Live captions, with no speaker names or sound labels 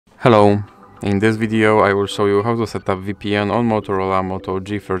Hello, in this video I will show you how to set up VPN on Motorola Moto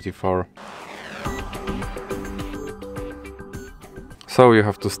G34. So you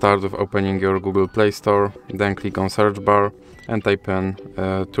have to start with opening your Google Play Store, then click on search bar and type in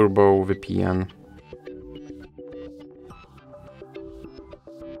Turbo VPN.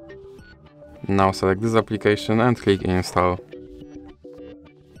 Now select this application and click install.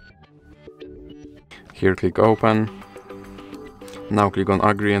 Here click open. Now click on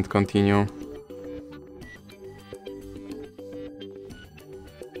agree and continue.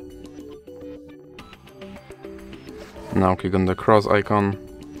 Now click on the cross icon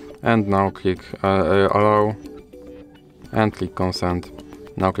and now click allow and click consent.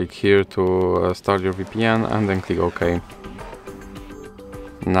 Now click here to start your VPN and then click OK.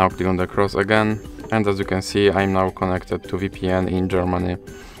 Now click on the cross again, and as you can see I'm now connected to VPN in Germany.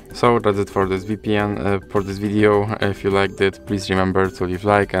 So that's it for this VPN, for this video. If you liked it, please remember to leave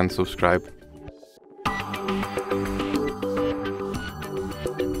like and subscribe.